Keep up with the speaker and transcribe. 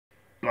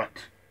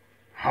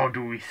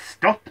do we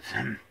stop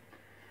them?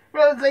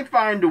 Well, they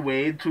find a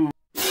way to...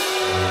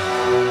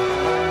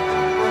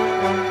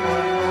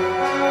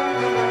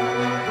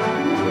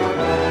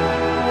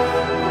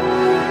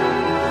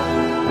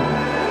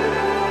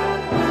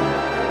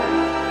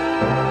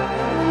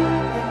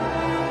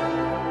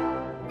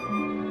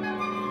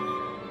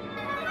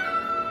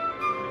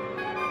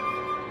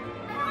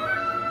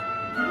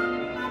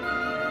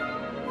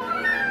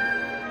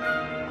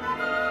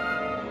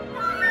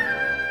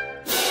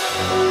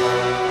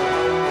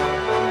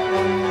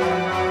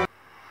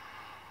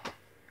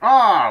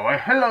 Well,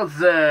 hello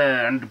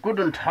there, and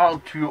guten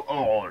Tag to you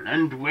all,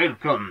 and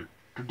welcome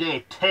to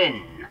day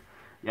 10.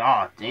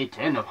 Yeah, day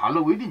 10 of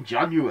Halloween in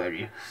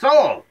January.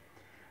 So,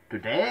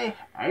 today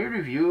I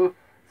review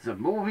the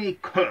movie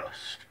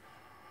Cursed,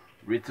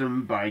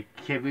 written by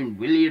Kevin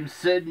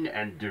Williamson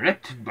and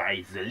directed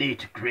by the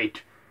late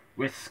great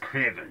Wes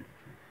Craven.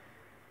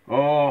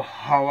 Oh,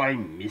 how I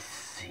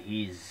miss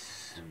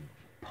his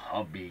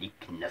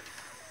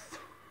publicness.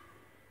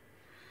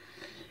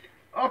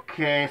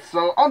 Okay,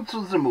 so on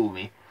to the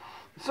movie.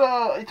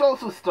 So, it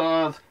also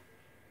stars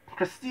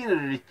Christina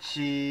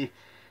Ricci,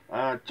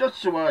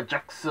 Joshua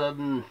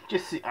Jackson,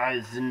 Jesse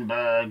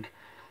Eisenberg,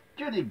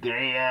 Judy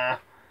Greer,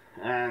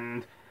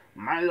 and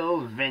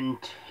Milo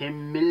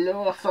Ventimiglia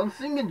or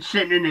something, and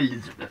Shannon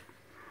Elizabeth.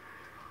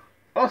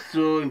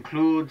 Also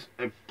includes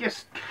a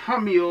guest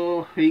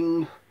cameo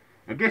from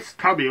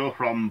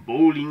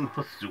Bowling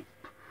for Soup.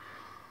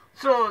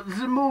 So,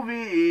 the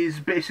movie is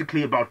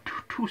basically about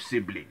two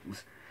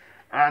siblings.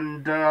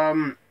 And,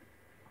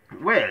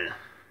 well,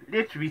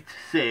 let me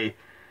say,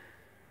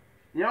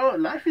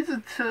 life is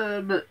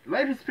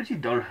pretty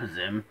dull for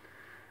them,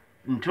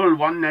 until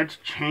one night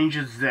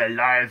changes their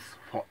lives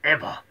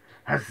forever,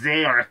 as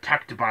they are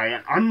attacked by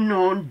an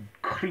unknown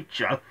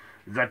creature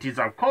that is,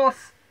 of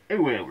course, a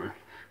werewolf.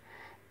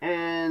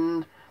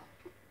 And,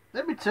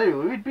 let me tell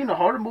you, if it's been a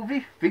horror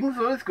movie, things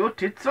always go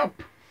tits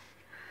up.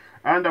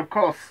 And, of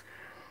course,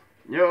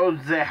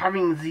 they're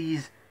having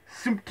these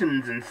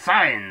symptoms and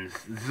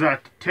signs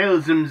that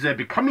tells them they're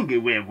becoming a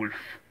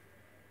werewolf.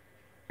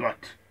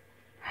 But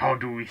how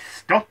do we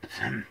stop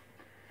them?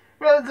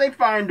 Well, they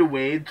find a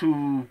way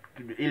to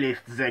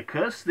lift their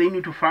curse. They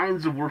need to find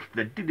the wolf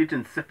that did it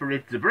and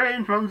separate the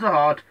brain from the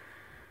heart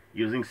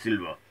using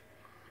silver.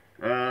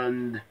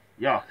 And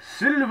yeah,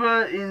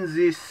 silver in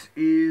this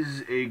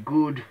is a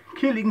good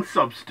killing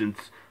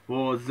substance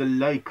for the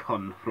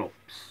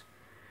lycanthropes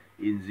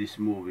in this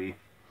movie.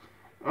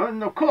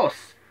 And of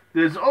course,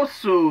 there's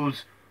also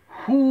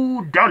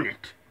who done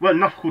it. Well,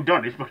 not who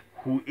done it, but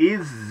who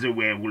is the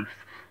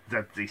werewolf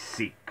that they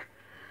seek.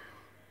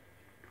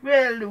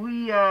 Well,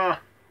 we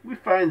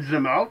find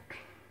them out.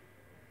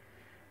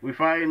 We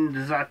find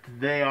that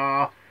they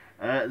are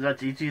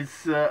that it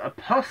is a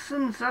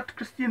person that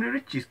Christina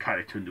Ricci's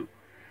character knew.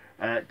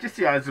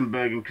 Jesse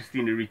Eisenberg and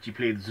Christina Ricci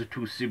played the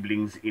two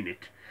siblings in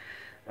it.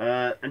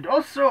 And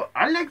also,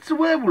 I like the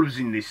werewolves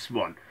in this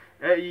one.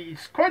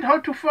 It's quite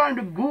hard to find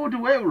a good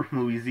werewolf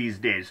movie these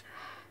days,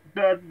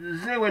 but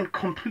they went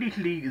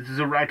completely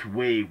the right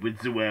way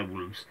with the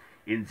werewolves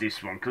in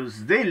this one,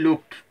 because they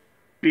looked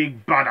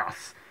big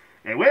badass.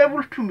 A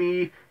werewolf to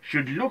me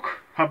should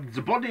have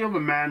the body of a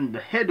man,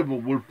 the head of a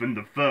wolf, and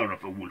the fur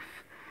of a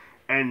wolf.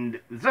 And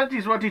that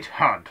is what it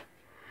had,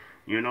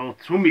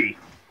 to me.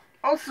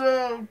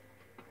 Also,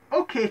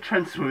 okay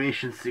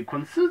transformation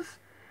sequences.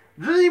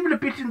 There's even a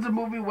bit in the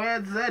movie where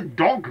the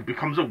dog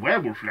becomes a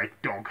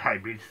werewolf-like dog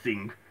hybrid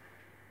thing.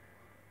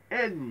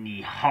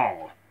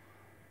 Anyhow,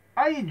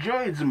 I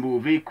enjoyed the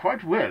movie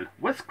quite well.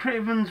 Wes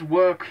Craven's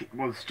work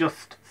was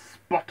just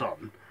spot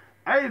on.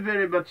 I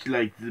very much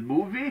liked the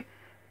movie,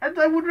 and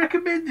I would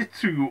recommend it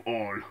to you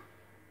all.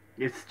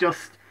 It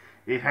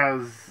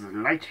has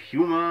light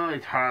humor,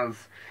 it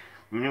has,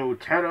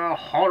 terror,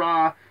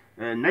 horror,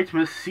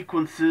 nightmare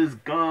sequences,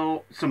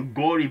 some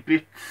gory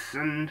bits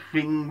and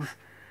things,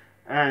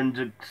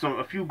 and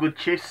a few good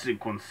chase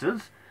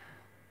sequences.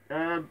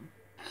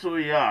 So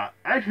yeah,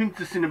 I think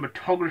the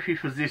cinematography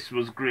for this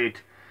was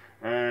great,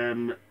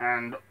 and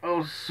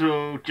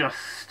also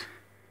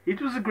it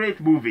was a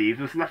great movie. It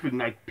was nothing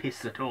like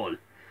piss at all,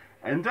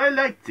 and I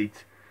liked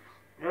it.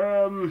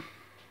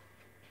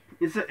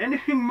 Is there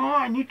anything more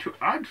I need to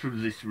add to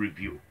this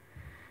review?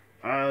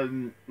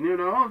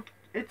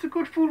 It's a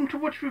good film to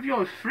watch with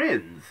your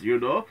friends,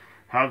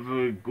 have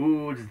a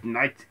good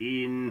night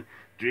in,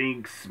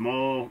 drink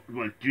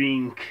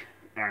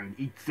and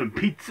eat some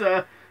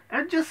pizza,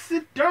 and just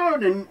sit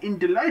down and in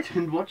delight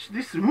and watch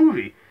this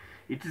movie.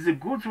 It is a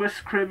good Wes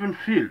Craven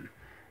film.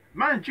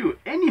 Mind you,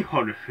 any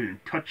horror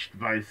film touched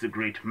by the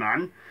great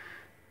man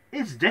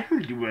is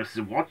definitely worth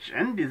the watch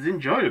and is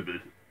enjoyable.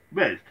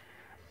 Well,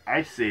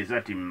 I say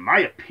that in my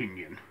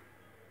opinion.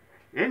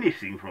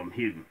 Anything from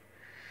him.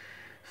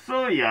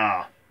 So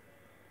yeah,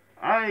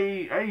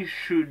 you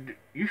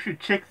should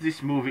check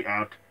this movie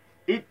out.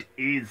 It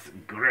is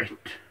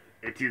great.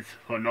 It is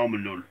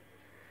phenomenal.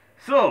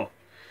 So,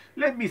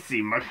 let me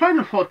see, my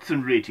final thoughts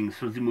and ratings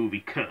for the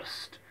movie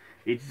Cursed.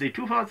 It's a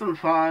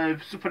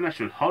 2005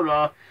 supernatural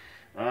horror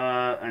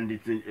and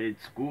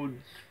it's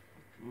good,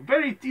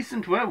 very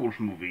decent werewolf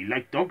movie,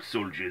 like Dog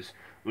Soldiers.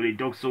 Only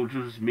Dog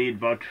Soldiers was made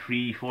about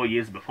 3-4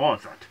 years before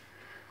that.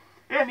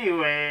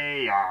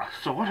 Anyway,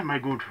 so what am I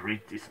going to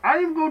rate this? I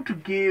am going to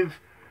give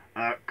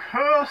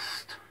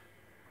Cursed.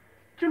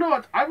 Do you know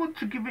what? I want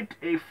to give it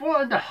a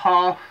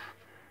 4.5.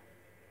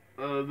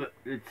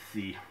 Let's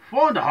see,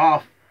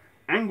 4.5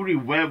 angry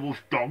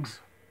werewolf dogs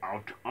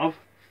out of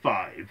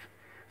 5.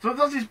 So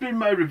that has been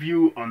my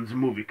review on the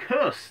movie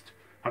Cursed.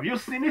 Have you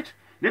seen it?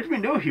 Let me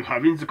know if you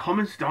have in the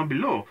comments down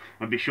below,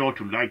 and be sure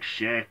to like,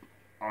 share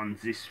on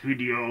this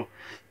video,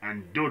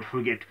 and don't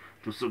forget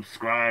to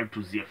subscribe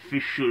to the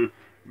official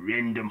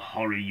Random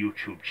Horror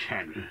YouTube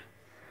channel.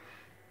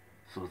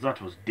 So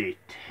that was day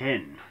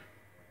 10.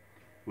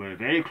 We're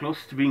very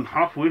close to being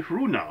halfway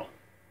through now.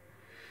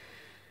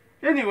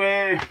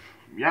 Anyway,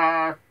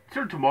 yeah,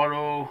 till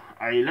tomorrow.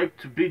 I like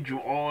to bid you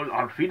all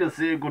auf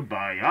Wiedersehen,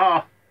 goodbye,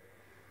 yeah.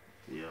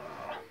 Yeah.